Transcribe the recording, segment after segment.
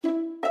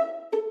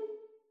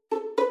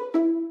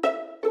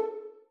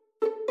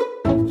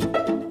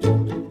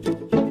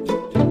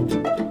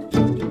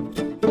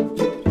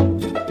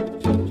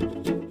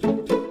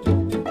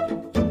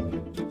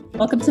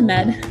to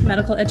Med,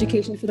 Medical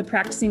Education for the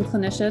Practicing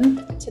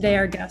Clinician. Today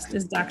our guest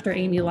is Dr.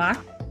 Amy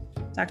Locke.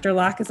 Dr.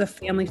 Locke is a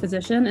family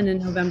physician, and in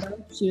November,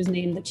 she was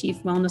named the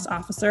Chief Wellness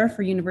Officer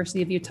for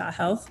University of Utah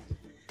Health.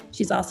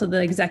 She's also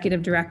the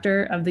Executive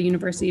Director of the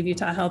University of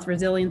Utah Health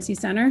Resiliency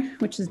Center,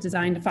 which is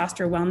designed to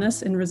foster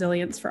wellness and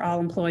resilience for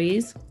all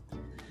employees.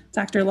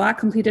 Dr. Locke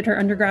completed her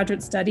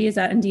undergraduate studies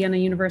at Indiana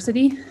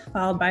University,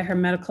 followed by her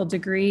medical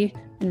degree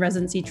and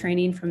residency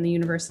training from the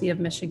University of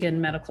Michigan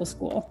Medical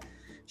School.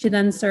 She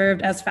then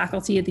served as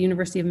faculty at the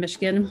University of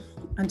Michigan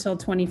until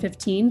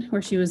 2015,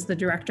 where she was the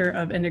Director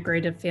of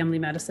Integrative Family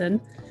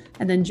Medicine,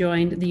 and then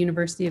joined the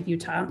University of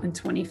Utah in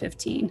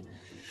 2015.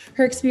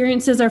 Her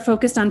experiences are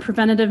focused on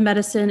preventative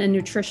medicine and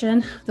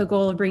nutrition, the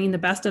goal of bringing the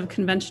best of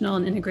conventional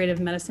and integrative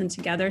medicine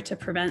together to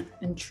prevent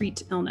and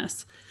treat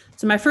illness.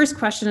 So my first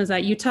question is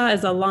that Utah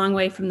is a long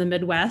way from the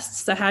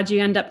Midwest. So how'd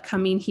you end up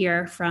coming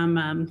here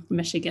from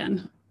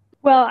Michigan?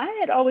 Well, I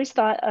had always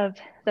thought of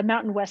the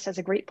Mountain West as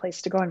a great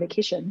place to go on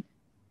vacation.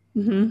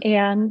 Mm-hmm.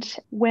 And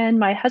when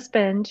my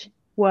husband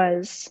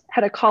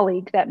had a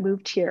colleague that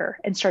moved here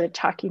and started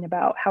talking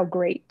about how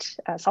great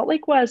Salt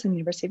Lake was and the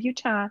University of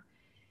Utah,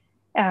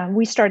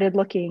 we started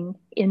looking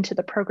into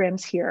the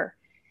programs here.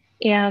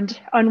 And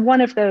on one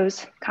of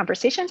those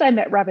conversations, I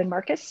met Robin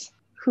Marcus,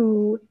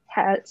 who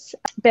has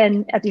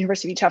been at the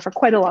University of Utah for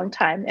quite a long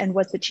time and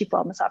was the Chief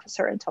Wellness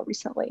Officer until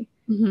recently.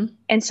 Mm-hmm.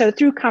 And so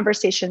through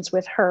conversations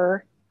with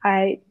her,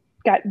 I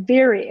got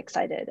very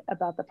excited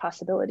about the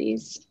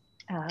possibilities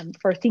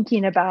for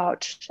thinking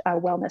about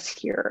wellness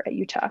here at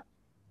Utah.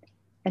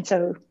 And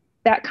so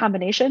that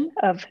combination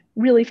of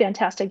really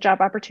fantastic job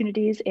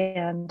opportunities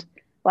and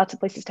lots of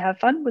places to have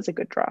fun was a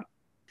good draw.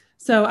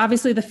 So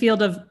obviously the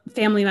field of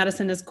family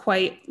medicine is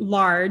quite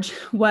large.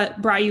 What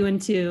brought you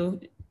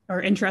into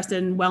or interested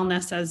in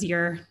wellness as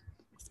your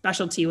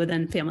specialty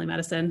within family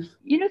medicine?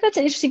 That's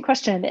an interesting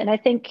question. And I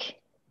think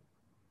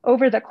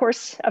over the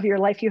course of your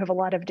life, you have a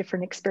lot of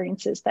different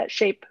experiences that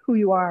shape who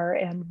you are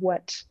and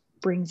what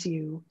brings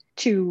you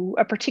to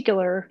a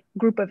particular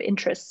group of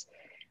interests.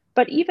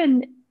 But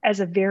even as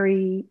a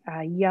very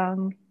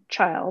young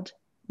child,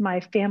 my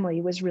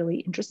family was really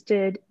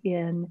interested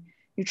in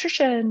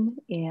nutrition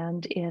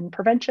and in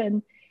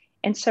prevention.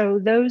 And so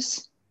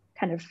those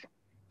kind of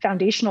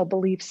foundational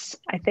beliefs,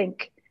 I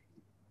think,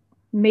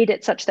 made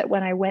it such that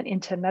when I went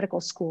into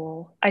medical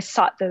school, I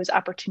sought those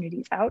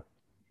opportunities out.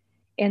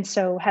 And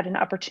so had an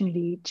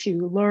opportunity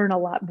to learn a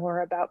lot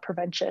more about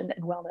prevention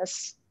and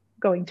wellness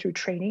going through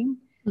training,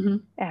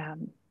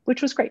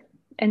 which was great.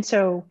 And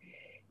so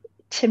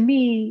to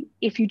me,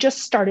 if you just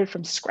started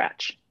from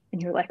scratch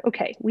and you're like,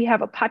 okay, we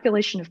have a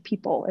population of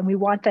people and we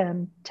want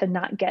them to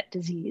not get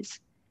disease,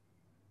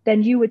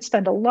 then you would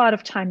spend a lot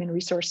of time and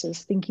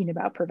resources thinking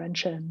about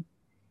prevention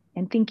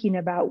and thinking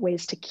about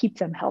ways to keep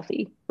them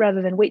healthy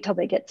rather than wait till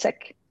they get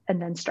sick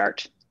and then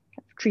start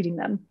treating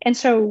them. And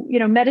so,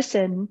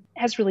 medicine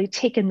has really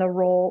taken the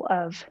role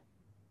of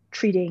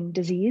treating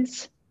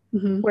disease,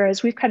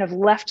 whereas we've kind of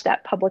left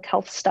that public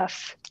health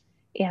stuff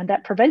and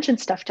that prevention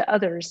stuff to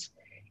others.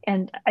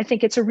 And I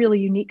think it's a really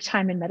unique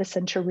time in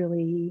medicine to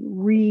really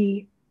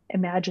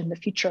reimagine the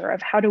future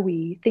of how do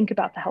we think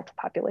about the health of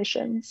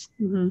populations.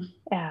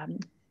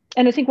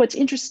 And I think what's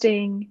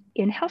interesting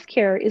in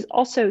healthcare is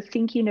also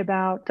thinking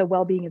about the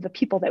well-being of the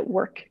people that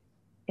work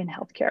in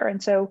healthcare.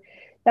 And so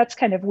that's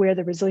kind of where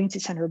the Resiliency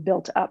Center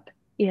built up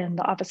in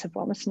the Office of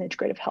Wellness and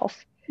Integrative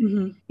Health.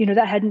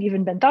 That hadn't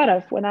even been thought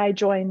of when I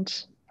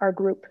joined our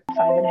group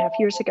 5.5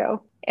 years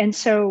ago. And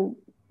so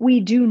we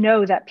do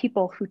know that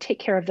people who take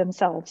care of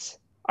themselves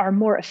are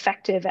more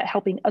effective at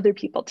helping other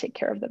people take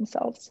care of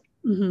themselves.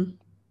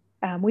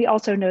 We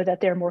also know that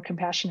they're more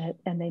compassionate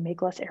and they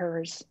make less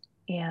errors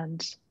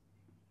and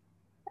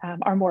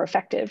are more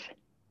effective.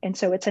 And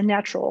so it's a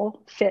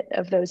natural fit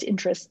of those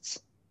interests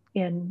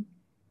in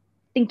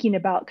thinking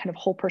about kind of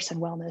whole person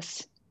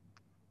wellness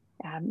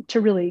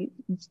to really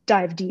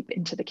dive deep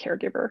into the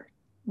caregiver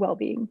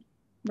well-being.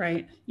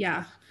 Right.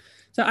 Yeah.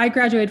 So I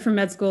graduated from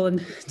med school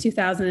in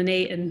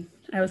 2008, and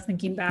I was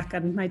thinking back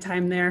on my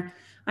time there.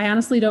 I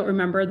honestly don't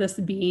remember this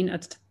being a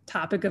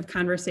topic of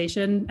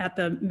conversation at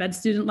the med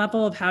student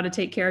level of how to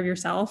take care of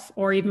yourself,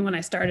 or even when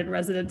I started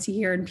residency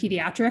here in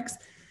pediatrics.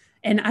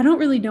 And I don't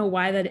really know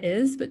why that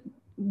is, but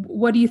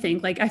what do you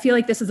think? I feel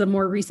like this is a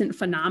more recent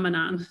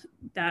phenomenon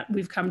that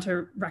we've come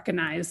to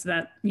recognize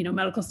that,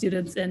 medical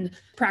students and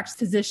practice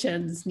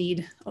physicians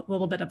need a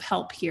little bit of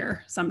help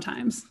here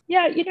sometimes.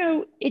 Yeah,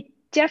 it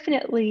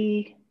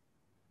definitely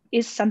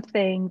is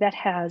something that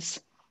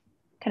has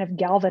kind of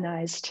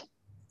galvanized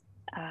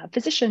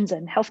physicians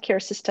and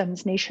healthcare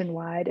systems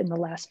nationwide in the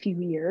last few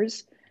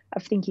years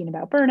of thinking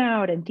about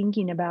burnout and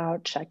thinking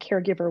about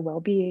caregiver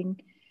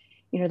well-being.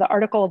 The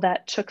article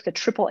that took the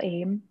triple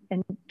aim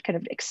and kind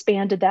of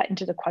expanded that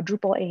into the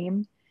quadruple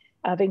aim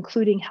of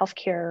including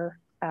healthcare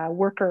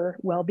worker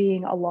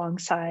well-being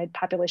alongside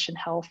population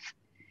health,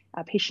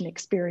 patient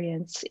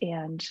experience,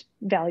 and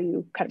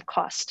value kind of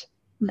cost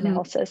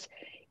analysis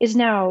is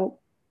now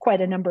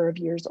quite a number of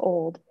years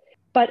old.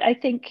 But I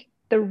think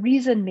the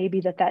reason maybe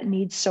that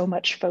needs so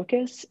much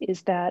focus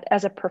is that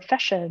as a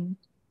profession,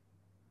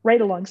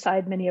 right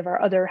alongside many of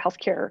our other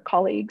healthcare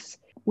colleagues.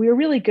 We are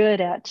really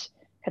good at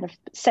kind of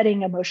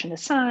setting emotion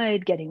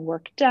aside, getting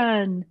work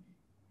done.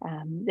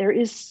 There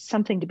is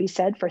something to be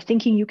said for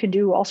thinking you can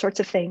do all sorts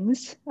of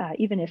things,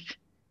 even if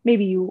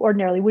maybe you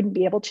ordinarily wouldn't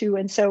be able to.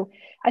 And so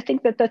I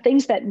think that the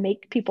things that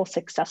make people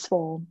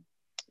successful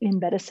in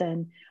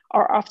medicine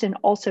are often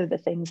also the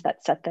things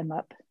that set them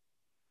up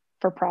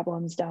for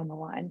problems down the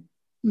line.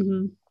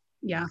 Mm-hmm.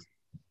 Yeah.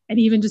 And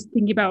even just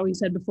thinking about what you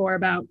said before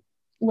about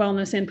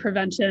wellness and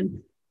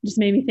prevention just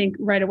made me think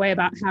right away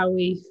about how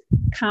we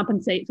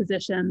compensate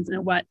physicians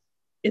and what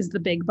is the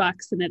big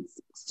bucks, and it's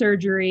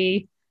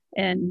surgery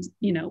and,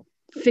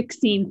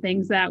 fixing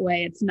things that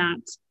way. It's not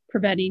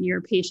preventing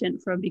your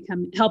patient from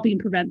helping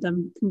prevent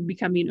them from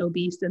becoming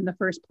obese in the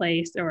first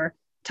place, or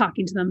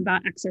talking to them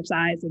about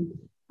exercise. And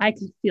I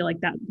feel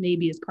like that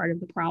maybe is part of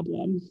the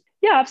problem.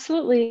 Yeah,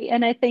 absolutely.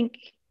 And I think,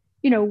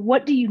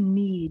 what do you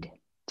need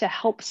to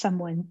help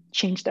someone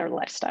change their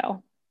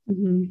lifestyle?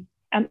 Mm-hmm.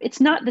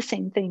 It's not the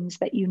same things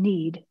that you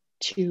need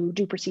to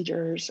do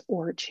procedures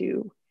or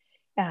to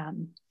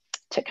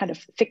kind of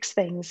fix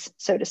things,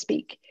 so to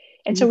speak.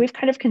 And so we've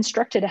kind of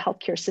constructed a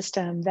healthcare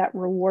system that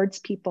rewards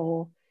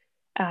people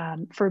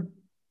for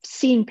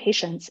seeing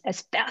patients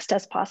as fast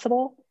as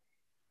possible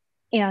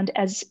and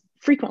as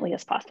frequently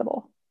as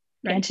possible,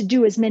 right, and to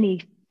do as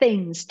many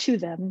things to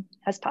them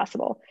as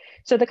possible.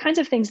 So the kinds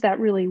of things that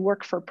really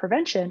work for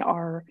prevention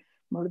are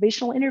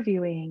motivational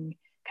interviewing,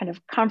 kind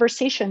of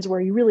conversations where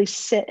you really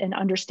sit and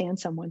understand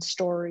someone's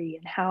story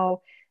and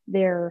how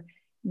their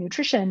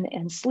nutrition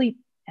and sleep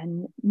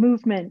and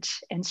movement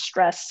and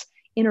stress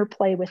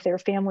interplay with their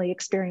family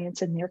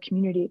experience and their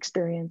community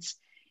experience.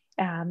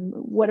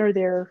 What are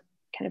their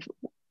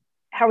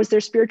how is their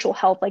spiritual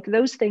health? Like,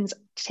 those things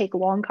take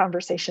long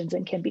conversations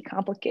and can be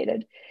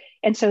complicated.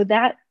 And so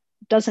that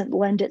doesn't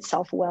lend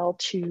itself well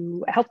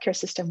to a healthcare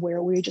system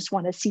where we just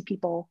want to see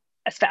people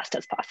as fast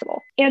as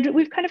possible. And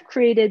we've kind of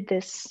created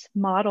this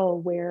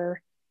model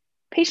where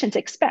patients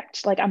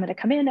expect, like, I'm going to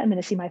come in, I'm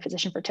going to see my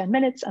physician for 10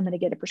 minutes, I'm going to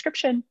get a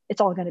prescription,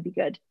 it's all going to be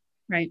good.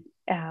 Right.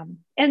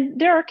 And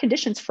there are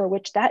conditions for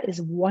which that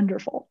is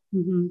wonderful.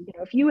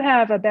 Mm-hmm. If you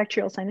have a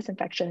bacterial sinus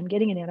infection,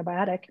 getting an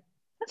antibiotic,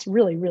 that's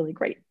really, really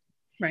great.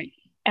 Right.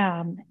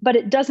 But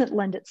it doesn't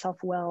lend itself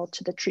well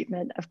to the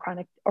treatment of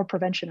chronic or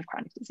prevention of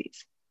chronic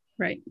disease.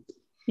 Right.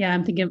 Yeah,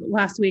 I'm thinking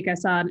last week I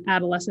saw an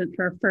adolescent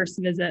for her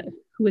first visit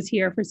who was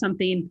here for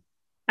something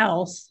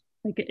else,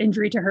 like an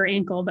injury to her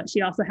ankle, but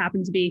she also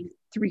happened to be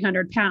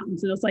 300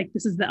 pounds. And it was like,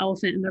 this is the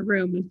elephant in the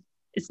room.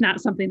 It's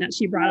not something that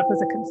she brought up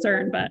as a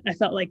concern, but I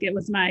felt like it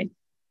was my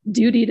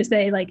duty to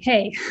say, like,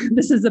 hey,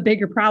 this is a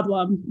bigger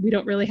problem. We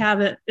don't really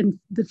have it in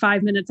the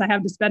 5 minutes I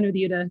have to spend with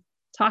you to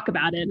talk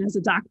about it. And as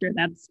a doctor,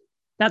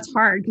 that's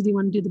hard because you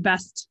want to do the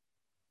best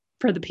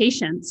for the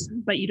patients,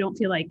 but you don't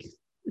feel like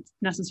it's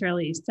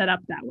necessarily set up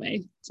that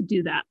way to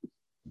do that.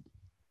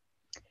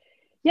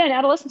 Yeah, and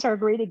adolescents are a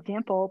great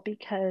example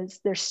because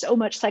there's so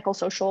much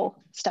psychosocial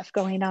stuff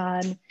going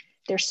on.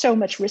 There's so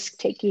much risk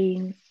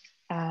taking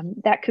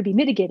that could be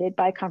mitigated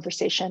by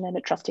conversation and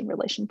a trusting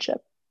relationship.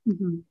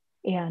 Mm-hmm.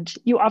 And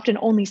you often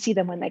only see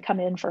them when they come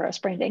in for a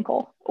sprained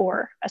ankle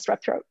or a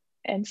strep throat.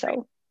 And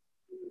so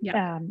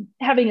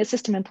having a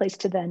system in place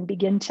to then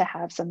begin to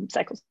have some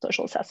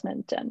psychosocial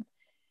assessment and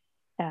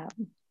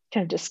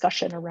kind of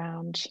discussion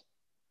around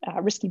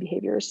risky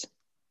behaviors.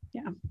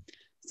 Yeah.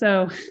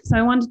 So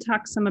I wanted to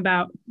talk some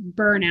about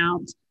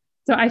burnout.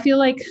 So I feel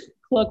like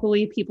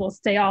colloquially people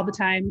say all the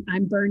time,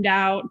 I'm burned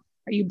out.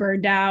 Are you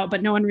burned out?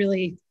 But no one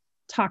really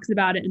talks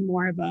about it in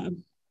more of a,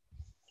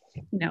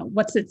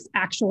 what's its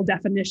actual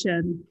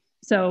definition?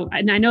 So,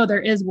 and I know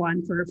there is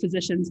one for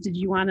physicians. Did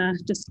you want to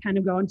just kind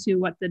of go into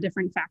what the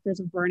different factors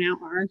of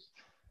burnout are?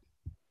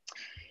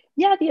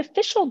 Yeah, the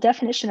official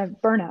definition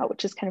of burnout,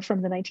 which is kind of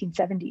from the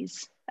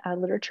 1970s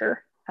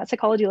literature,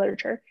 psychology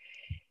literature,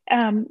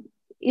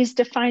 is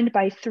defined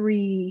by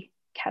 3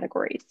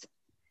 categories.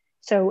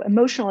 So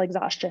emotional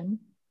exhaustion,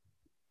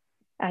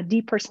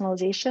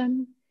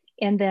 depersonalization,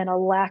 and then a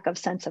lack of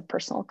sense of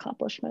personal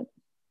accomplishment.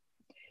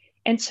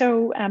 And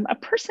so a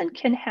person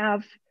can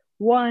have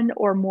one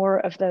or more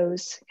of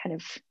those kind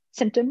of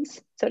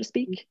symptoms, so to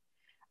speak,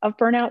 of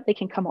burnout. They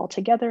can come all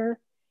together.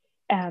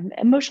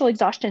 Emotional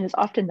exhaustion is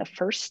often the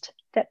first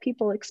that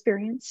people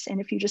experience. And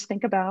if you just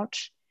think about,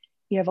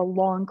 you have a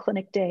long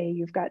clinic day,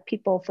 you've got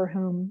people for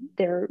whom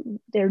their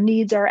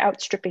needs are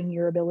outstripping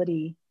your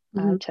ability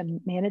to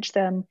manage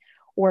them,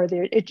 or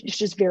it's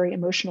just very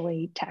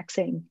emotionally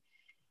taxing.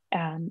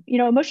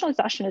 Emotional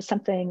exhaustion is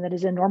something that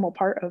is a normal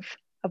part of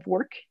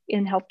work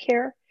in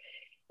healthcare.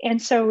 And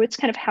so it's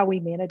kind of how we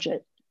manage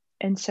it.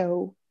 And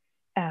so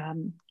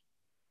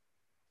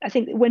I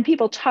think when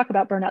people talk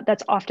about burnout,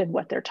 that's often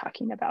what they're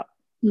talking about.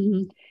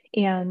 Mm-hmm.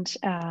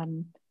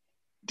 And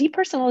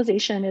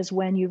depersonalization is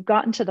when you've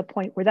gotten to the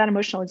point where that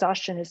emotional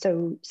exhaustion is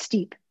so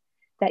steep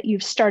that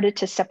you've started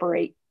to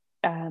separate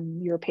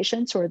your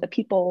patients or the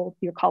people,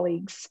 your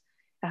colleagues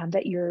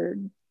that you're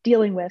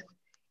dealing with,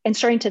 and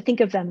starting to think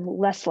of them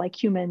less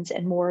like humans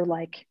and more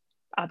like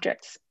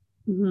objects.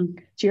 Mm-hmm.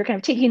 So you're kind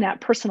of taking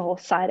that personal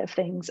side of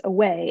things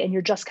away, and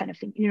you're just kind of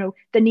thinking,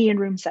 the knee in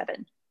room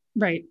 7.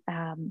 Right.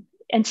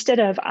 Instead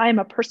of I'm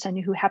a person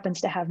who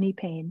happens to have knee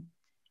pain,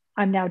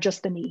 I'm now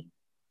just the knee.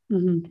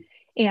 Mm-hmm.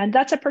 And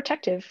that's a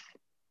protective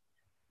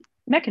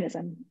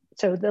mechanism.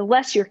 So the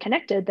less you're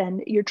connected,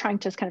 then you're trying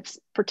to kind of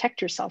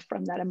protect yourself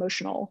from that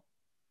emotional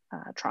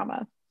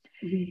trauma.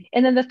 Mm-hmm.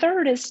 And then the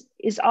third is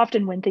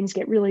often when things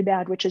get really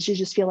bad, which is you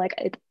just feel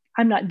like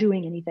I'm not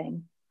doing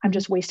anything. I'm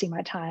just wasting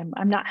my time.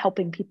 I'm not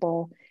helping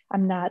people.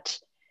 I'm not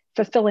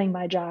fulfilling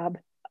my job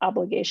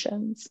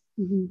obligations.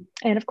 Mm-hmm.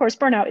 And of course,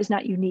 burnout is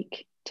not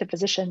unique to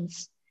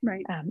physicians.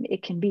 Right.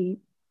 It can be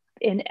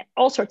in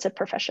all sorts of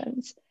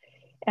professions.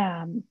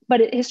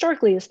 But it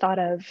historically is thought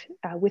of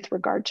with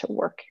regard to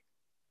work.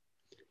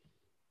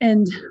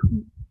 And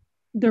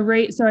the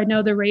rate, so I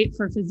know the rate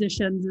for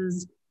physicians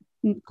is,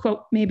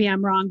 quote, maybe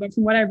I'm wrong, but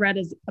from what I read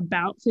is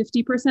about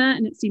 50%.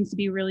 And it seems to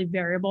be really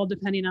variable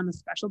depending on the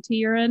specialty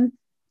you're in.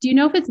 Do you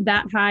know if it's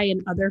that high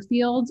in other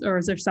fields, or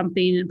is there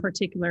something in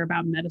particular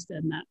about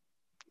medicine that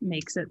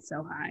makes it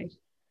so high?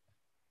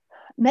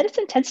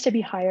 Medicine tends to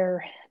be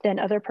higher than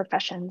other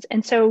professions.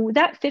 And so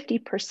that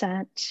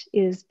 50%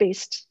 is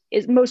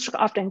most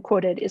often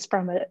quoted is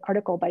from an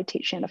article by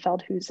Tate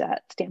Shanafeld, who's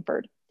at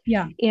Stanford.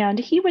 Yeah. And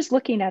he was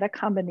looking at a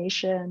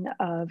combination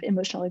of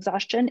emotional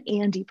exhaustion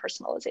and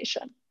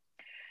depersonalization.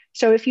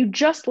 So if you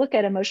just look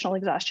at emotional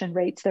exhaustion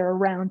rates, they're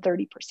around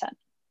 30%.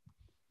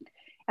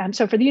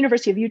 So for the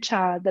University of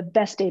Utah, the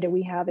best data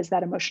we have is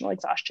that emotional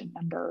exhaustion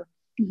number.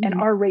 Mm-hmm.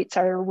 And our rates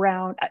are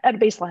around, at a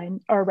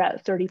baseline, are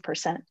about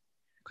 30%,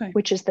 okay,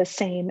 which is the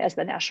same as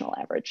the national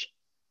average.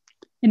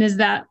 And is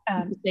that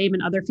the same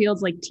in other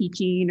fields like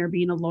teaching or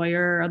being a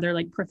lawyer or other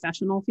like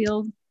professional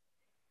fields?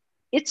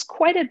 It's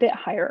quite a bit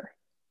higher.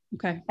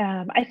 Okay.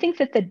 I think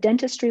that the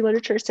dentistry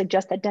literature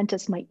suggests that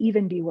dentists might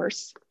even be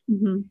worse.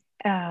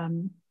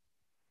 Mm-hmm.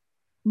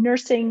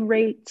 Nursing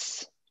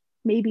rates,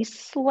 maybe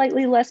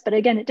slightly less, but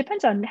again, it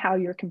depends on how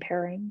you're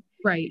comparing.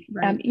 Right.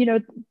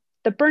 The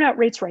burnout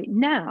rates right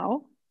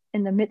now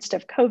in the midst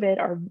of COVID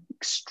are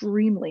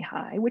extremely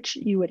high, which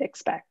you would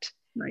expect.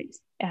 Right.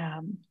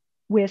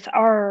 With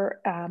our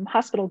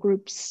hospital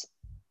groups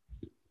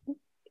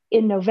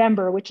in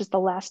November, which is the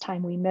last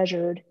time we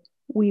measured,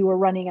 we were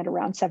running at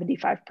around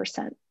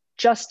 75%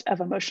 just of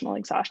emotional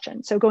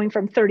exhaustion. So going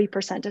from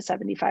 30% to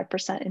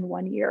 75% in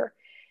 1 year,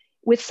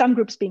 with some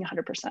groups being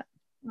 100%.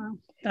 Wow,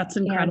 that's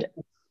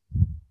incredible.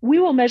 And we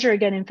will measure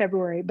again in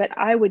February, but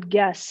I would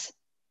guess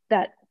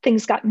that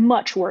things got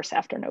much worse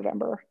after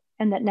November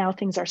and that now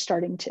things are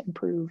starting to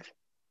improve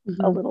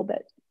a little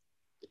bit.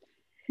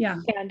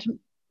 Yeah. And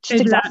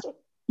just exhausting.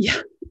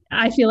 Yeah.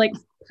 I feel like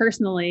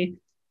personally,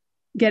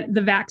 get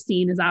the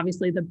vaccine is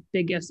obviously the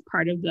biggest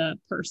part of the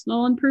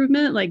personal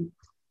improvement. Like I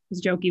was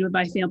joking with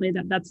my family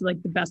that that's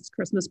like the best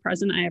Christmas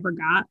present I ever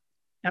got,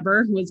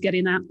 was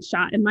getting that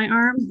shot in my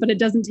arm, but it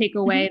doesn't take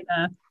away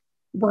the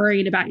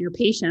worrying about your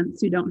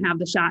patients who don't have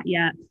the shot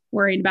yet,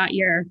 worrying about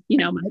your,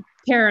 my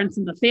parents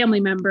and the family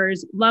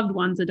members, loved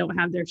ones that don't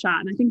have their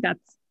shot. And I think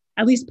that's,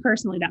 at least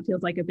personally, that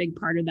feels like a big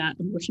part of that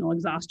emotional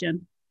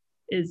exhaustion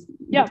is.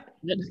 Yeah.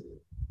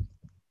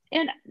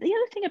 And the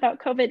other thing about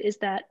COVID is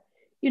that,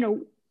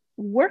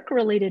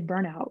 work-related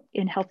burnout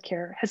in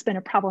healthcare has been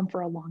a problem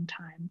for a long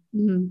time.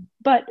 Mm-hmm.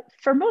 But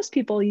for most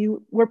people,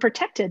 you were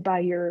protected by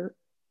your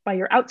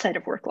outside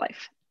of work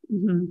life.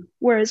 Mm-hmm.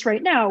 Whereas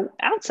right now,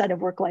 outside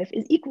of work life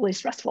is equally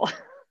stressful,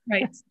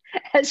 right,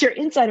 as your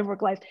inside of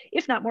work life,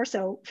 if not more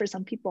so for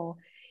some people.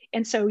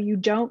 And so you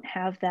don't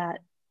have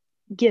that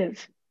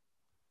give.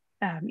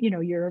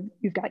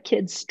 You've got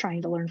kids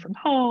trying to learn from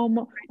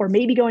home, or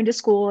maybe going to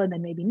school and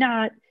then maybe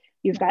not.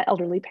 You've got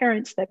elderly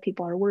parents that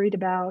people are worried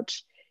about.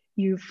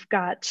 You've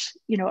got,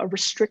 a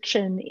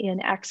restriction in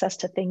access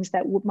to things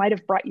that might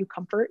have brought you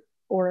comfort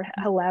or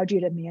allowed you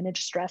to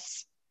manage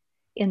stress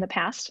in the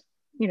past.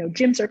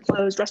 Gyms are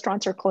closed,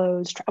 restaurants are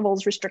closed,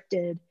 travel's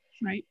restricted.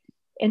 Right.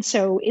 And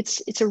so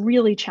it's a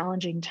really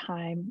challenging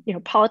time.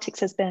 Politics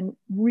has been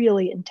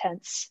really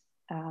intense.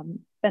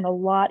 Been a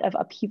lot of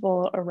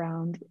upheaval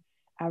around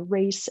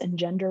race and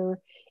gender.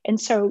 And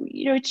so,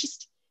 it's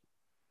just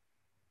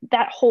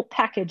that whole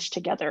package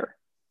together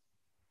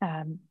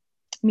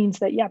means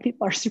that,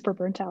 people are super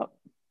burnt out.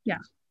 Yeah.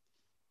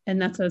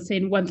 And that's what I was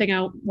saying. One thing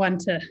I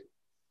want to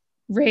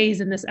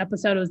raise in this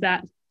episode was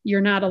that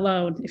you're not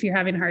alone. If you're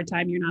having a hard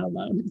time, you're not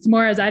alone. It's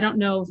more as I don't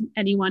know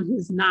anyone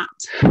who's not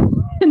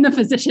in the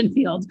physician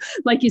field.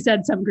 Like you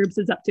said, some groups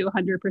is up to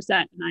 100%.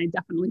 And I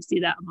definitely see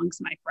that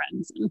amongst my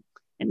friends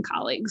and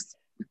colleagues.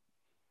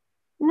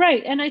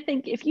 Right. And I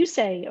think if you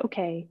say,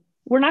 okay,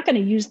 we're not going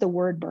to use the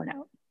word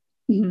burnout.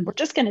 Mm-hmm. We're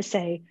just going to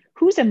say,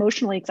 who's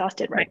emotionally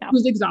exhausted right now?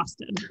 Who's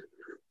exhausted?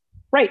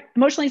 Right.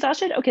 Emotionally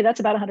exhausted. Okay. That's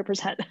about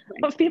 100%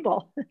 of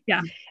people.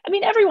 Yeah. I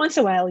mean, every once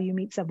in a while you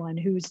meet someone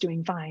who's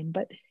doing fine,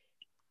 but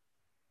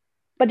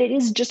it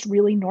is just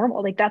really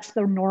normal. Like that's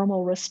the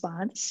normal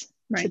response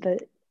to the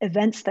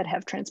events that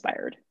have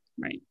transpired.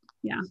 Right.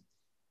 Yeah.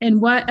 And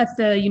what at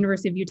the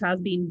University of Utah is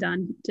being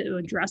done to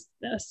address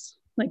this?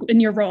 Like in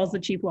your role as the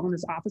chief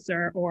wellness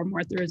officer or more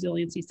at the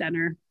resiliency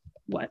center,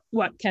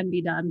 what can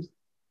be done?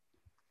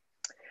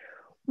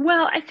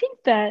 Well, I think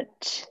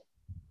that,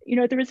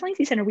 at the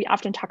Resiliency Center, we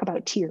often talk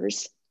about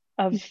tiers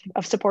of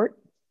support,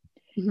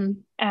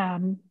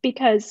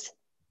 because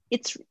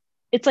it's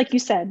like you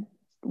said,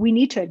 we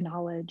need to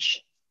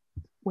acknowledge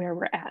where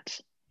we're at.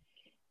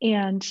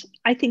 And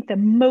I think the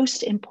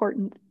most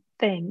important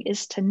thing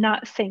is to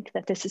not think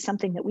that this is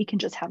something that we can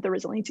just have the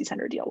Resiliency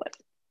Center deal with.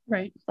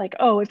 Right. Like,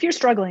 oh, if you're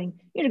struggling,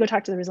 you need to go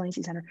talk to the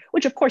Resiliency Center,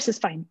 which of course is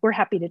fine. We're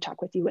happy to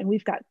talk with you. And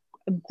we've got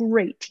a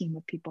great team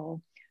of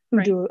people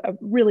who do a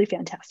really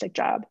fantastic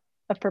job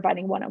of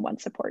providing one-on-one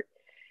support.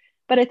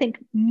 But I think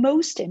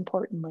most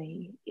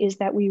importantly is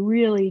that we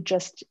really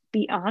just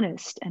be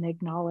honest and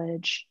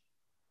acknowledge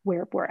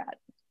where we're at.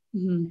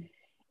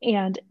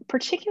 And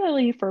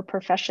particularly for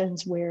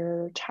professions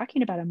where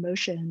talking about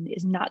emotion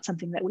is not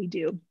something that we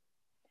do.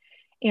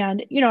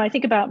 And, I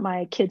think about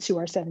my kids who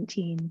are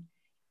 17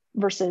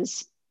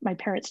 versus my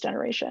parents'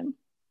 generation.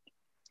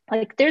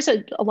 Like there's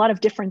a lot of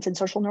difference in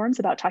social norms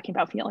about talking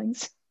about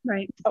feelings.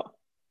 Right. So,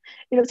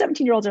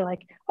 17-year-olds are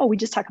like, oh, we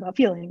just talk about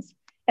feelings.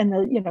 And the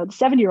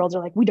 70-year-olds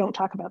are like, we don't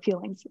talk about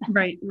feelings.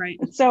 Right.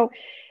 So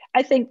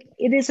I think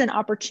it is an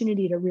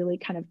opportunity to really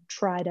kind of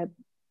try to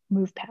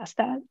move past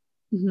that.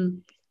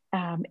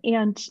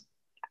 And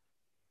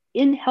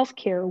in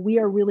healthcare, we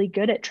are really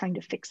good at trying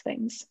to fix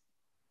things.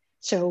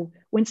 So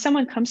when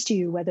someone comes to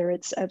you, whether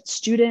it's a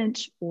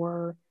student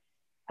or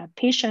a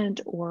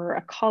patient or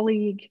a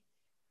colleague,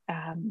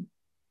 and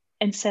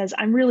says,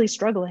 I'm really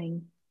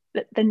struggling,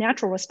 the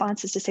natural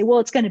response is to say, well,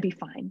 it's going to be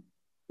fine.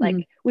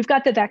 Like we've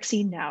got the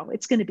vaccine now,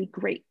 it's going to be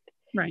great.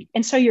 Right.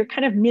 And so you're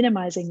kind of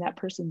minimizing that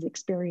person's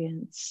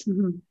experience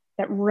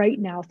that right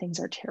now things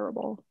are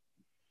terrible.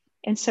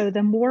 And so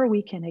the more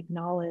we can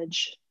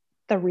acknowledge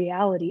the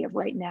reality of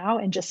right now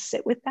and just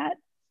sit with that,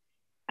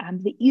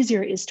 the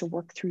easier it is to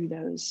work through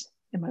those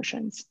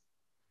emotions.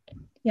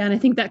 Yeah. And I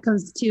think that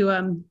comes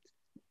to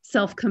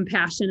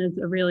self-compassion is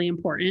really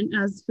important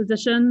as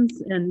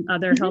physicians and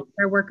other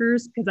healthcare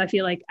workers, because I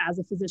feel like as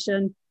a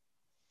physician,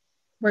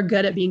 we're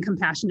good at being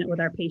compassionate with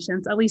our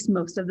patients, at least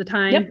most of the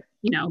time.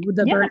 With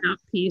the burnout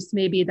piece,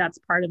 maybe that's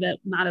part of it,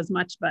 not as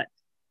much, but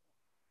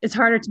it's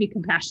harder to be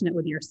compassionate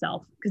with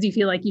yourself because you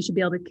feel like you should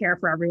be able to care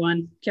for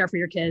everyone, care for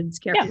your kids,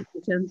 care for your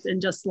patients,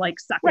 and just like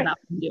suck it up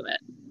and do it.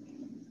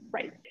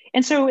 Right.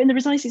 And so in the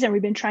Resiliency Center,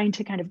 we've been trying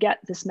to kind of get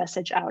this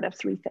message out of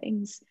three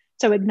things.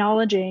 So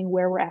acknowledging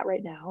where we're at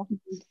right now,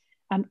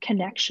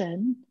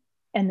 connection,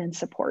 and then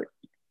support.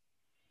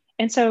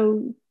 And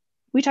so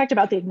we talked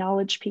about the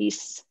acknowledge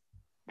piece.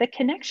 The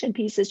connection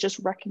piece is just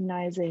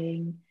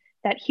recognizing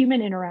that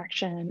human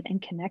interaction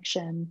and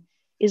connection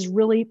is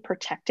really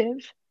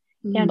protective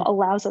and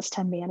allows us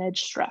to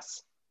manage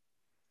stress.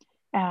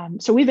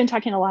 So we've been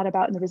talking a lot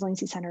about in the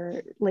Resiliency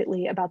Center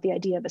lately about the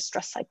idea of a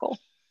stress cycle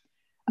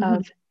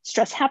of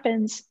stress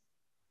happens,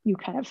 you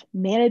kind of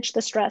manage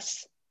the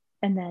stress,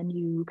 and then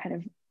you kind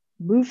of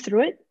move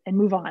through it and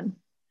move on.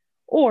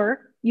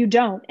 Or you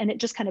don't, and it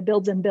just kind of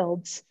builds and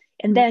builds.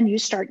 And then you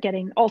start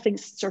getting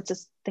sorts of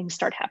things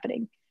start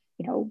happening.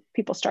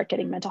 People start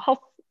getting mental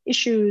health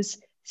issues,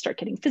 start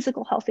getting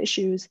physical health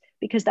issues,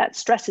 because that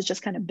stress is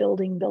just kind of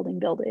building.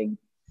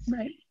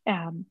 Right.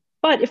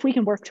 But if we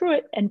can work through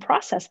it and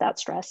process that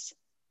stress,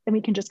 then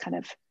we can just kind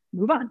of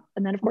move on.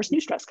 And then of course,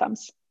 new stress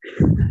comes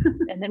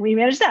and then we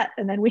manage that.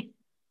 And then we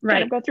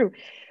kind of go through.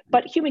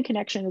 But human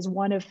connection is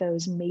one of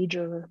those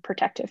major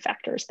protective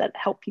factors that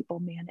help people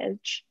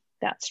manage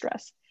that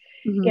stress.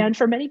 And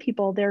for many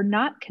people, they're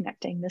not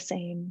connecting the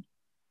same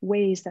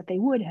ways that they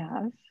would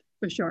have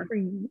for sure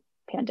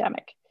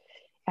pre-pandemic,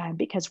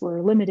 because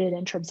we're limited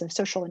in terms of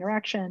social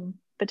interaction.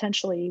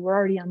 Potentially, we're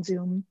already on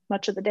Zoom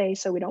much of the day,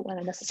 so we don't want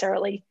to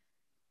necessarily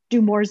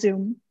do more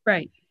Zoom.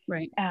 Right.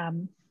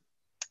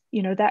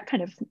 That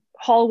kind of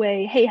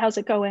hallway, hey, how's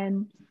it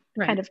going?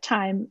 Kind of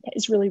time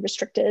is really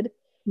restricted.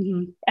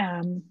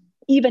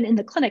 Even in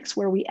the clinics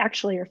where we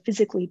actually are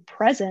physically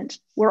present,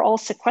 we're all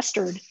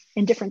sequestered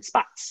in different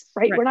spots,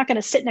 right? We're not going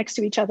to sit next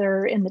to each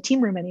other in the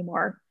team room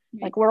anymore.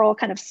 Like we're all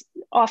kind of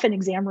off in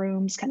exam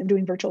rooms, kind of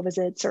doing virtual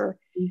visits or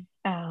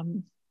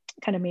kind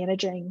of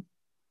managing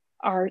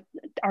our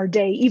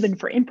day, even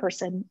for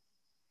in-person,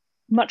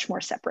 much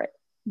more separate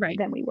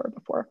than we were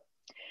before.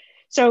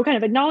 So kind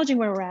of acknowledging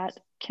where we're at,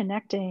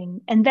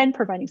 connecting, and then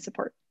providing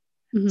support.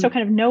 So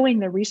kind of knowing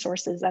the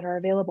resources that are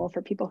available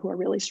for people who are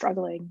really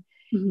struggling.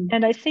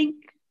 And I think,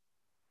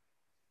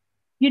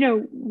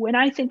 when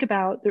I think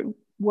about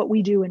what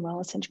we do in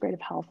Wellness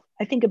Integrative Health,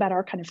 I think about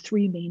our kind of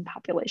three main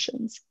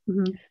populations.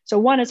 So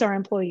one is our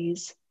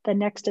employees, the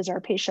next is our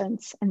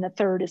patients, and the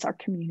third is our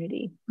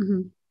community.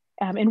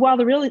 And while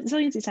the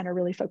Resiliency Center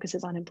really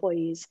focuses on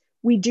employees,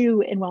 we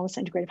do in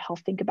Wellness Integrative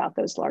Health think about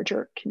those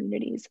larger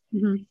communities.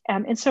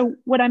 And so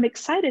what I'm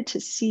excited to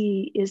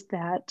see is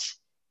that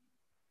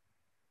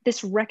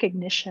this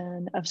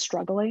recognition of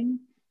struggling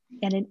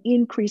and an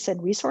increase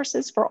in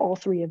resources for all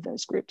three of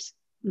those groups.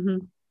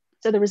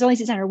 So the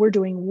Resiliency Center, we're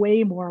doing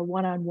way more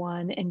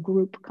one-on-one and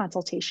group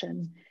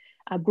consultation,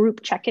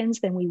 group check-ins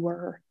than we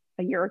were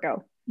a year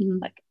ago,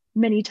 like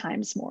many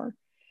times more.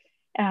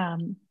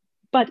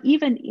 But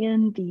even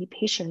in the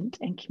patient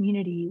and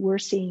community, we're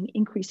seeing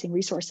increasing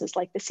resources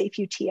like the Safe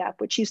UT app,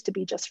 which used to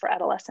be just for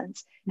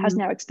adolescents, has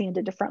now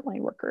expanded to frontline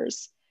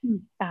workers.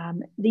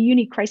 The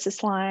Uni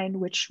Crisis Line,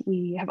 which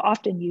we have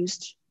often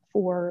used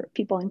for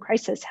people in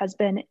crisis, has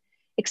been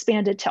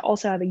expanded to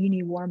also have a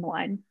Uni Warm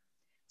line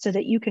so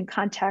that you can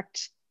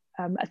contact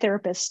a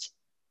therapist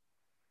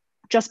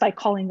just by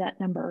calling that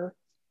number.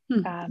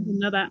 I didn't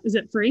know that. Is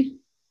it free?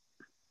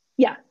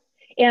 Yeah.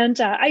 And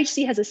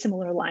IHC has a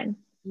similar line.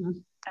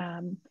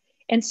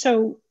 And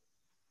so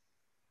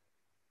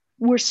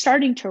we're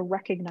starting to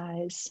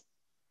recognize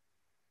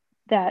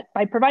that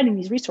by providing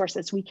these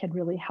resources, we can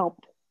really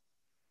help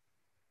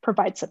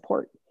provide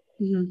support.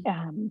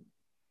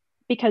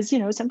 Because, you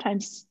know,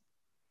 sometimes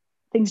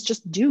things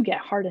just do get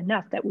hard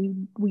enough that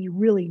we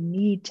really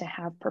need to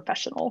have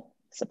professional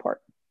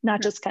support,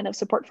 not just kind of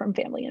support from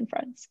family and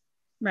friends.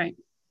 Right.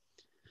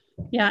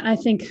 Yeah. And I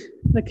think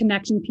the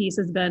connection piece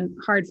has been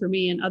hard for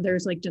me and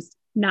others, like just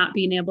not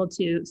being able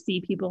to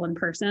see people in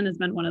person has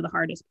been one of the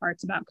hardest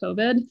parts about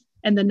COVID,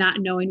 and then not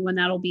knowing when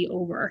that'll be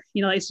over.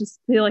 You know, I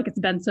just feel like it's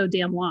been so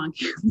damn long.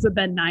 It's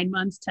been 9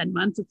 months, 10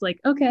 months. It's like,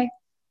 okay,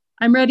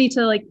 I'm ready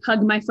to like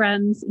hug my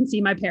friends and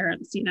see my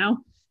parents, you know?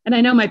 And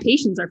I know my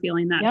patients are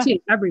feeling that too.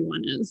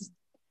 Everyone is.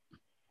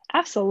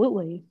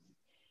 Absolutely.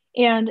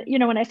 And, you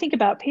know, when I think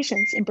about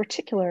patients in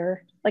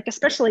particular, like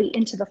especially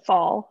into the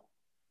fall,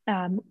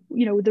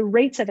 you know, the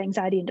rates of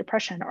anxiety and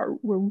depression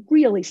were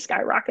really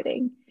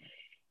skyrocketing,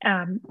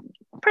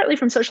 partly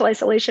from social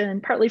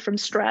isolation, partly from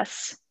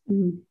stress,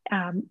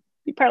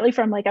 partly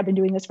from like, I've been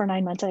doing this for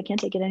 9 months and I can't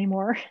take it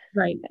anymore.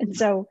 Right. And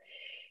so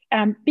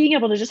being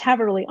able to just have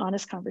a really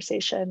honest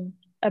conversation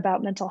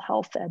about mental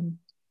health and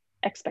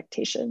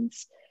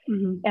expectations.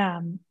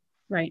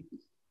 Right,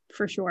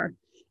 for sure.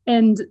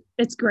 And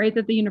it's great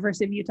that the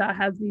University of Utah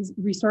has these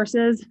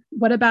resources.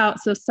 What about,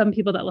 so some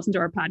people that listen to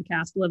our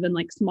podcast live in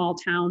like small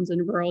towns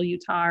in rural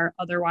Utah or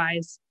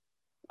otherwise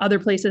other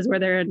places where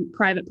they're in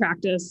private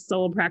practice,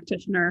 solo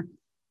practitioner.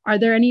 Are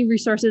there any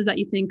resources that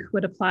you think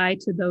would apply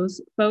to those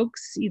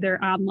folks,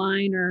 either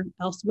online or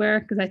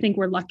elsewhere? Because I think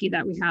we're lucky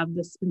that we have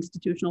this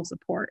institutional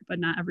support, but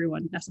not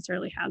everyone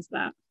necessarily has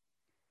that.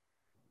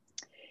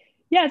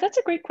 Yeah, that's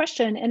a great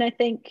question. And I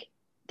think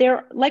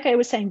there, like I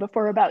was saying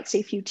before about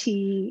Safe UT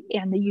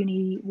and the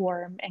Uni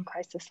Warm and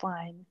Crisis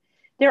Line,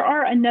 there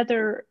are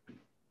another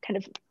kind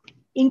of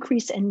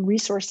increase in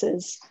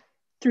resources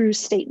through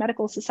state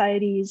medical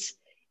societies.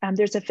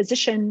 There's a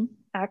physician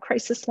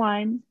crisis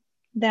line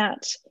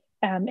that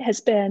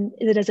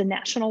it is a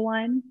national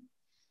line,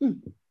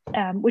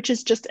 which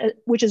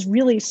is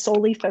really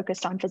solely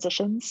focused on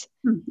physicians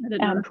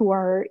who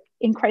are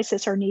in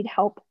crisis or need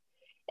help.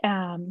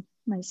 Let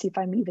me see if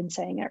I'm even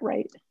saying it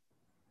right.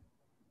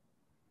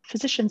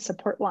 Physician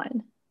support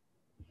line.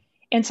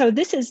 And so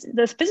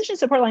the physician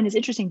support line is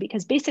interesting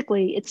because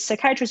basically it's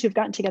psychiatrists who've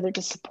gotten together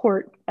to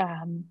support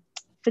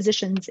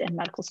physicians and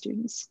medical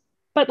students.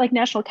 But like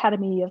National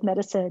Academy of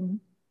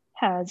Medicine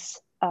has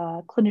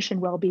a clinician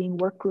well-being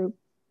work group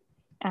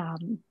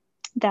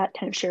that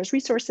kind of shares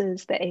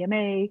resources. The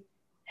AMA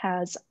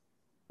has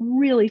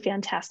really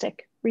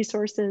fantastic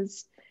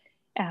resources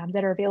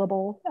that are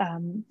available.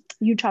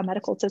 Utah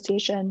Medical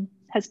Association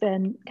has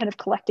been kind of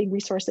collecting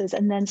resources,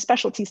 and then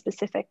specialty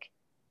specific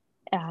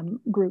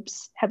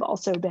groups have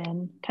also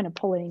been kind of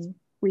pulling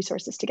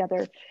resources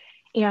together.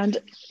 And,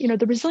 you know,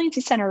 the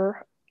Resiliency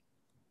Center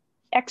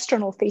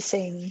external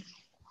facing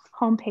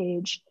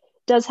homepage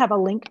does have a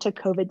link to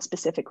COVID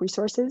specific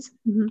resources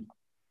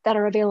that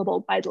are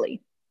available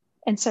widely.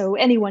 And so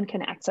anyone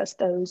can access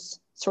those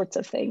sorts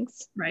of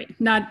things. Right.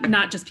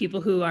 Not just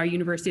people who are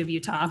University of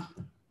Utah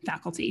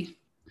faculty.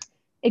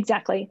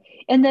 Exactly.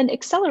 And then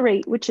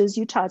Accelerate, which is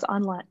Utah's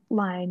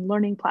online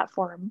learning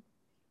platform,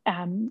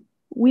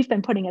 we've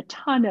been putting a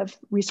ton of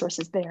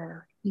resources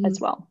there as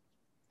well.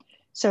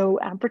 So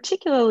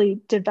particularly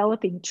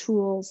developing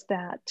tools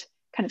that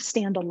kind of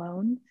stand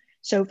alone.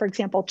 So for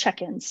example,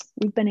 check-ins.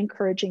 We've been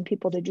encouraging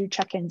people to do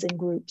check-ins in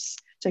groups.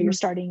 So you're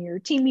starting your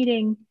team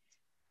meeting,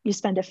 you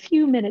spend a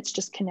few minutes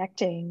just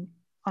connecting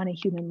on a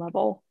human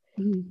level.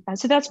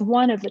 So that's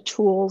one of the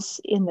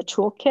tools in the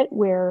toolkit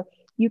where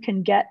you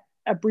can get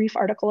a brief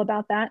article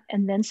about that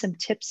and then some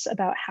tips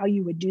about how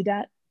you would do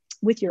that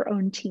with your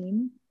own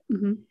team.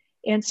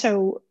 And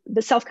so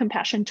the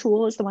self-compassion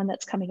tool is the one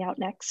that's coming out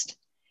next.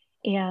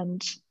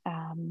 And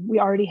we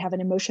already have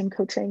an emotion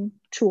coaching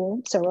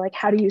tool. So like,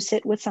 how do you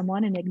sit with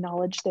someone and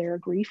acknowledge their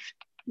grief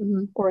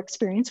or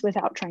experience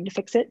without trying to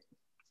fix it?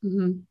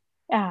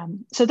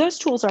 So those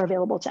tools are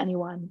available to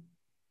anyone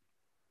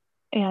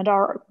and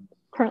are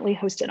currently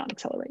hosted on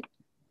Accelerate.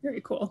 Very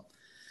cool.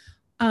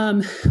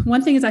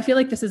 One thing is I feel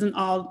like this isn't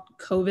all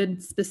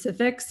COVID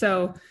specific.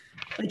 So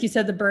like you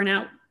said, the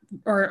burnout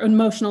or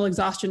emotional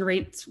exhaustion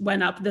rates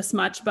went up this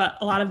much, but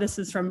a lot of this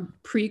is from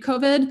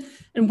pre-COVID.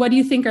 And what do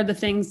you think are the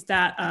things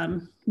that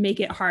make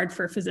it hard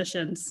for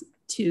physicians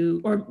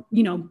to, or,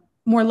 you know,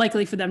 more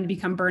likely for them to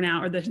become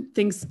burnout, or the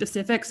things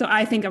specific? So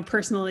I think of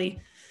personally,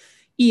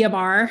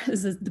 EMR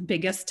is the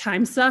biggest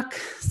time suck.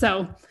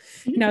 So,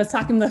 I was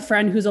talking with a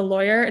friend who's a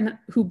lawyer and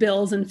who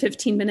bills in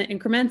 15-minute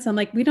increments. I'm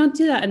like, we don't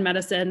do that in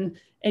medicine.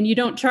 And you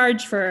don't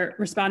charge for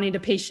responding to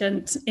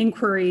patient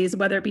inquiries,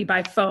 whether it be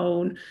by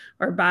phone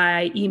or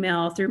by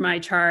email through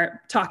MyChart,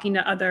 talking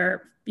to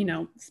other,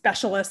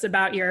 specialists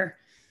about your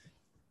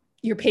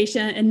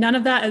patient. And none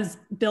of that is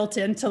built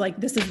into like,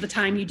 this is the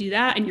time you do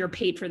that and you're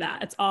paid for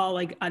that. It's all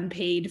like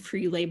unpaid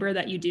free labor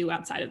that you do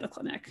outside of the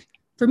clinic.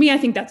 For me, I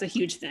think that's a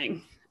huge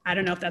thing. I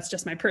don't know if that's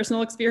just my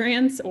personal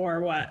experience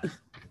or what.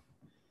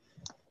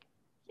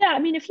 Yeah, I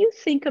mean, if you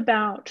think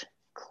about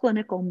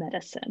clinical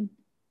medicine,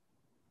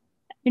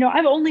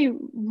 I've only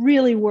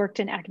really worked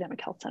in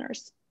academic health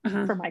centers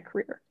for my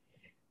career.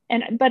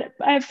 But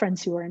I have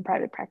friends who are in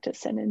private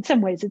practice, and in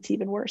some ways it's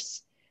even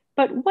worse.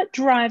 But what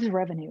drives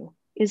revenue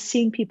is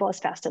seeing people as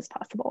fast as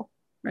possible.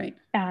 Right.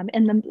 And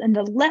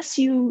the less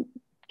you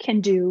can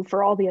do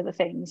for all the other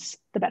things,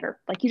 the better.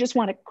 Like you just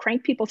want to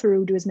crank people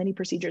through, do as many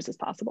procedures as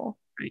possible.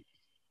 Right.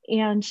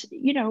 And,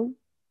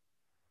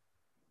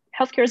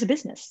 healthcare is a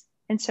business.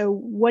 And so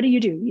what do?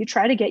 You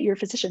try to get your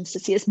physicians to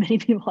see as many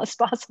people as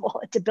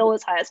possible, to bill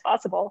as high as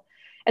possible,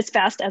 as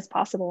fast as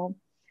possible.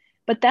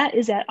 But that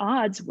is at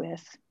odds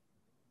with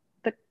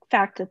the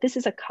fact that this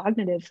is a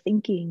cognitive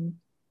thinking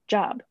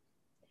job.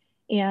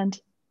 And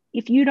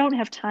if you don't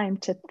have time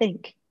to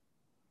think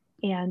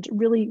and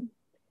really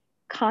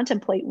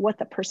contemplate what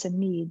the person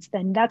needs,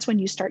 then that's when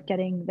you start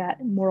getting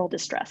that moral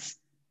distress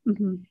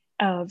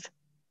of,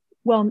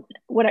 well,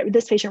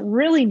 this patient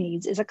really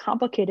needs is a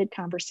complicated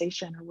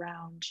conversation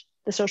around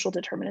the social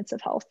determinants of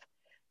health,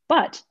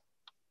 but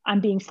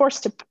I'm being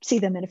forced to see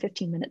them in a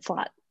 15-minute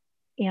slot.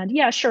 And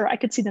yeah, sure, I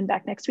could see them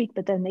back next week,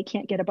 but then they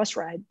can't get a bus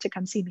ride to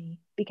come see me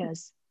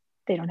because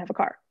they don't have a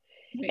car.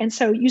 Right. And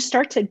so you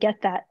start to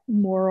get that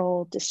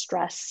moral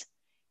distress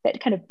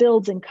that kind of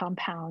builds and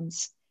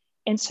compounds.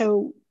 And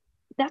so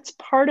that's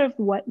part of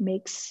what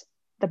makes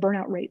the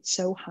burnout rate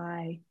so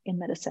high in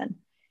medicine.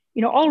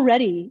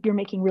 Already you're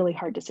making really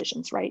hard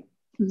decisions, right?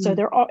 So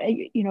there are,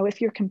 if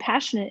you're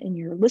compassionate and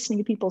you're listening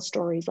to people's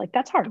stories, like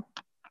that's hard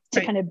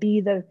to kind of be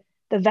the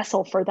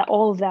vessel for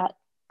all of that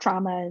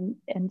trauma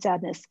and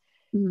sadness.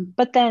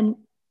 But then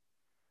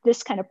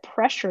this kind of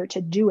pressure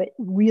to do it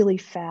really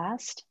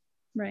fast,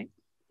 right?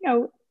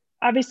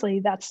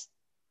 Obviously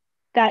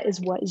that is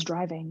what is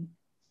driving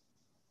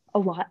a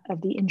lot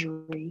of the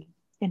injury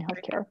in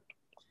healthcare.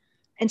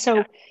 And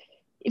so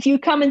if you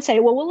come and say,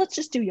 well, let's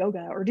just do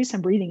yoga or do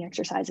some breathing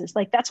exercises,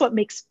 like that's what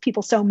makes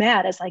people so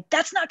mad, is like,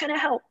 that's not going to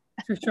help.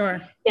 For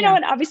sure.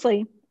 And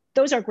obviously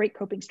those are great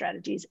coping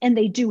strategies and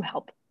they do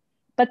help,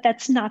 but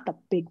that's not the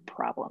big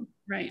problem.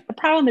 Right. The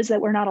problem is that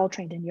we're not all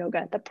trained in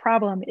yoga. The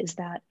problem is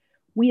that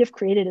we have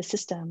created a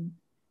system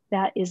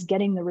that is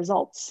getting the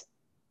results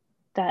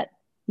that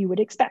you would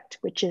expect,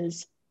 which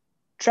is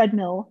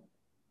treadmill.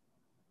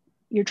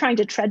 You're trying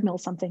to treadmill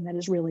something that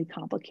is really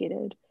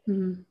complicated.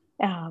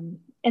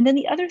 And then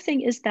the other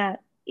thing is that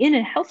in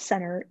a health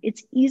center,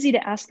 it's easy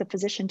to ask the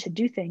physician to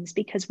do things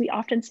because we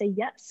often say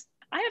yes.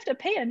 I have to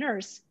pay a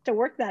nurse to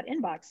work that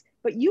inbox,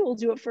 but you will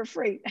do it for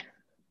free.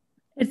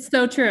 It's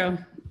so true.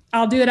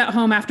 I'll do it at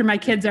home after my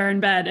kids are in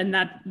bed and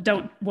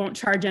won't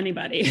charge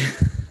anybody.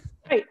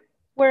 Right.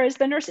 Whereas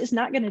the nurse is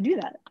not going to do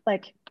that.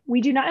 Like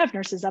we do not have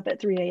nurses up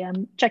at 3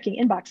 a.m. checking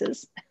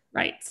inboxes.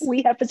 Right.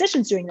 We have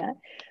physicians doing that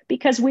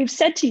because we've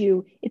said to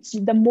you, it's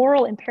the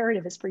moral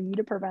imperative is for you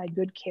to provide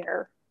good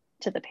care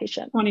to the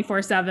patient.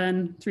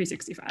 24/7,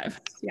 365.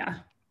 Yeah.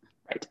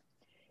 Right.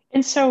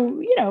 And so,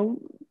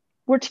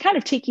 we're kind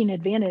of taking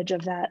advantage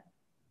of that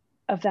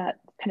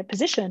kind of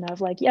position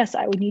of like, yes,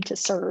 I would need to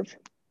serve.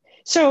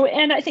 So,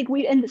 and I think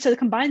so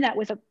combine that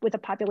with a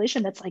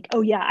population that's like,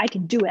 oh yeah, I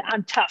can do it.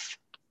 I'm tough.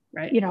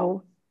 Right.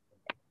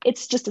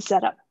 It's just a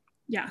setup.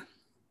 Yeah.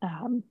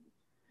 And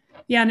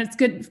it's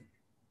good.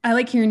 I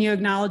like hearing you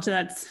acknowledge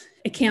that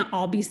it can't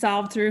all be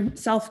solved through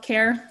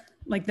self-care.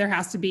 Like there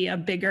has to be a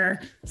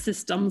bigger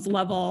systems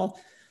level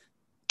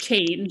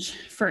change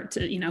for it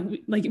to,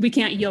 like we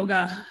can't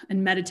yoga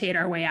and meditate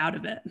our way out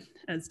of it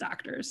as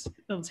doctors.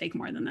 It'll take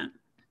more than that.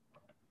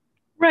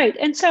 Right.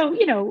 And so,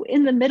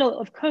 in the middle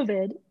of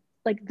COVID,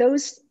 like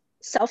those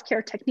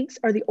self-care techniques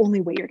are the only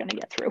way you're going to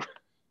get through.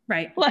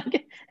 Right.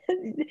 Like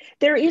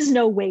there is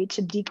no way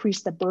to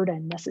decrease the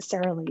burden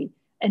necessarily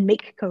and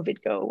make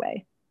COVID go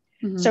away.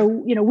 So,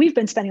 we've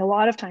been spending a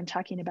lot of time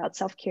talking about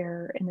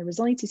self-care in the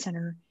Resiliency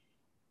Center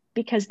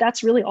because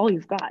that's really all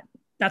you've got.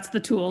 That's the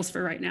tools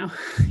for right now.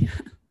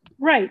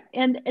 Right.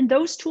 And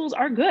those tools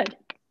are good.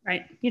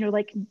 Right.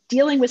 Like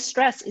dealing with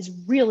stress is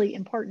really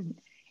important,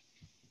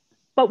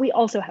 but we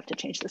also have to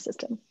change the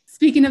system.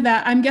 Speaking of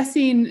that, I'm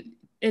guessing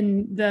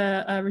in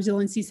the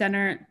Resiliency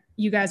Center,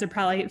 you guys are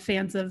probably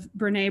fans of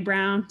Brené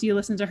Brown. Do you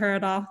listen to her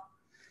at all?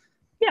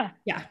 Yeah.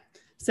 Yeah.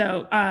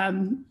 So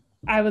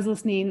I was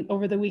listening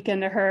over the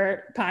weekend to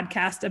her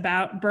podcast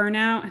about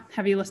burnout.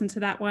 Have you listened to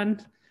that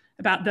one?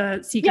 About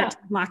the secret to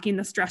unlocking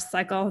the stress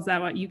cycle? Is that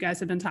what you guys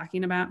have been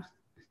talking about?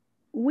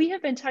 We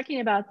have been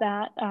talking about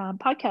that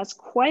podcast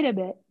quite a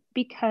bit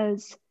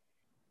because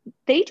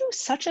they do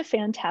such a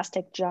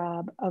fantastic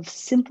job of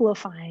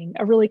simplifying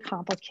a really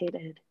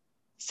complicated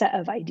set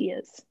of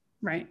ideas.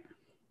 Right.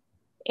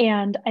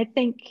 And I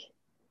think,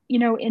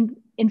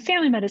 in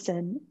family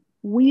medicine,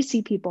 we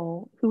see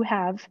people who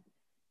have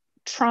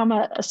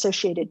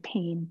trauma-associated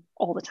pain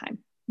all the time.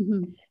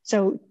 Mm-hmm.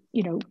 So,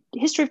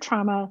 history of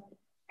trauma,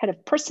 kind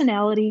of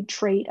personality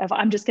trait of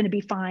I'm just going to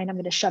be fine. I'm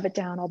going to shove it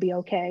down. I'll be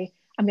okay.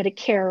 I'm going to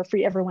care for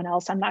everyone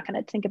else. I'm not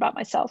going to think about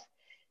myself.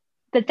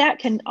 That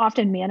can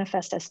often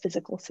manifest as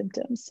physical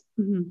symptoms,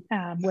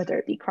 whether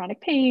it be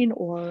chronic pain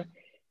or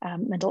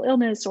mental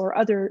illness or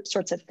other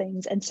sorts of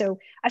things. And so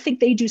I think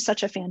they do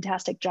such a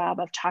fantastic job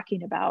of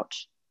talking about,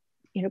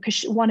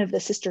 because one of the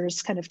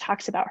sisters kind of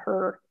talks about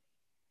her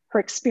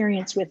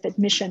experience with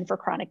admission for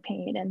chronic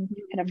pain and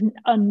kind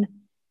of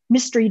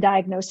mystery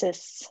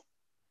diagnosis.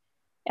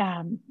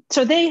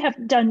 So they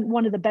have done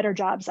one of the better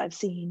jobs I've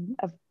seen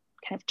of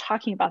kind of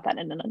talking about that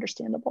in an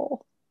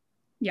understandable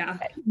Yeah.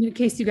 In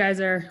case you guys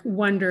are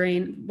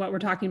wondering what we're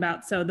talking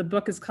about. So the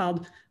book is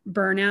called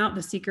Burnout,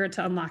 The Secret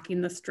to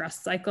Unlocking the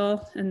Stress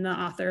Cycle. And the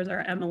authors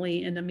are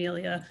Emily and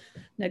Amelia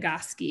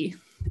Nagoski.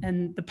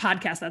 And the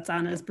podcast that's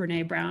on is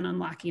Brene Brown,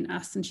 Unlocking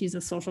Us. And she's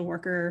a social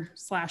worker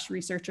 /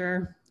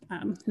 researcher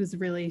who's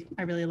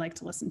I really like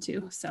to listen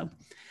to. So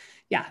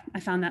yeah,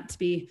 I found that to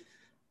be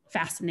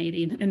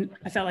fascinating. And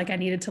I felt like I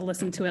needed to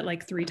listen to it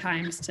like 3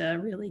 times to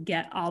really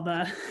get all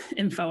the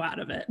info out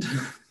of it.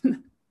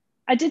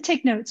 I did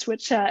take notes,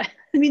 which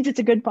means it's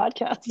a good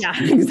podcast. Yeah,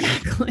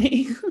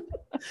 exactly.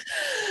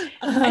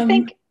 I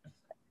think.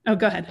 Oh,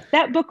 go ahead.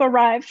 That book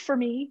arrived for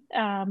me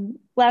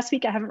last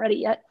week. I haven't read it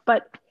yet,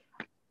 but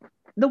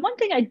the one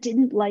thing I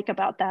didn't like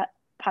about that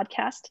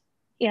podcast,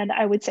 and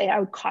I would say I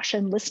would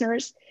caution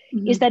listeners,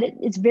 is that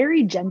it's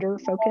very gender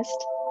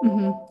focused.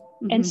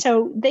 And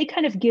so they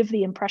kind of give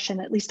the impression,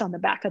 at least on the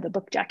back of the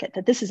book jacket,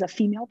 that this is a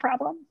female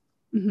problem.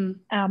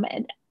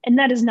 And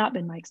that has not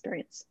been my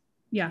experience.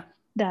 Yeah.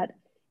 That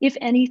if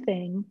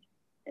anything,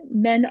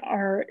 men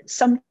are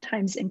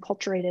sometimes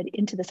enculturated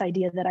into this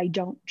idea that I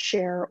don't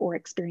share or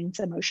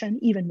experience emotion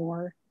even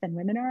more than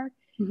women are.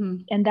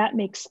 And that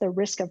makes the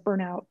risk of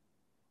burnout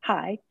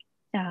high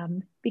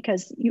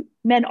because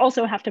men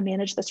also have to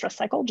manage the stress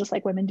cycle just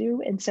like women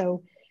do. And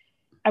so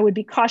I would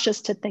be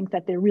cautious to think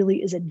that there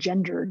really is a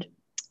gendered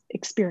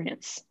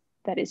experience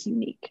that is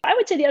unique. I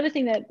would say the other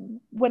thing that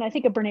when I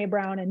think of Brene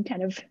Brown and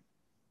kind of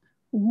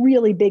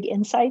really big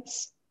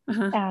insights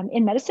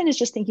in medicine is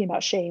just thinking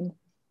about shame.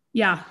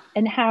 Yeah.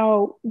 And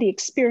how the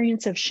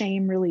experience of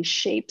shame really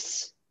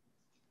shapes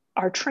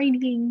our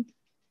training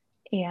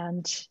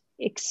and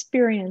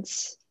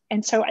experience.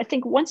 And so I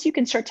think once you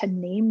can start to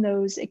name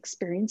those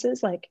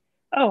experiences, like,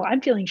 oh,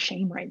 I'm feeling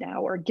shame right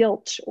now, or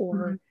guilt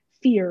or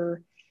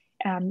fear,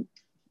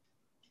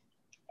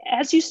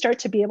 as you start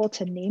to be able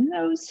to name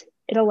those,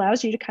 it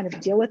allows you to kind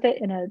of deal with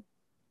it in an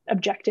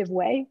objective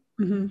way.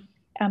 And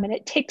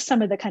it takes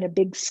some of the kind of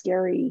big,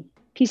 scary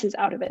pieces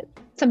out of it.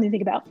 Something to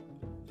think about.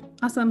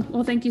 Awesome.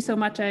 Well, thank you so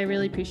much. I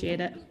really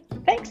appreciate it.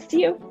 Thanks to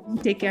you.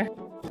 Take care.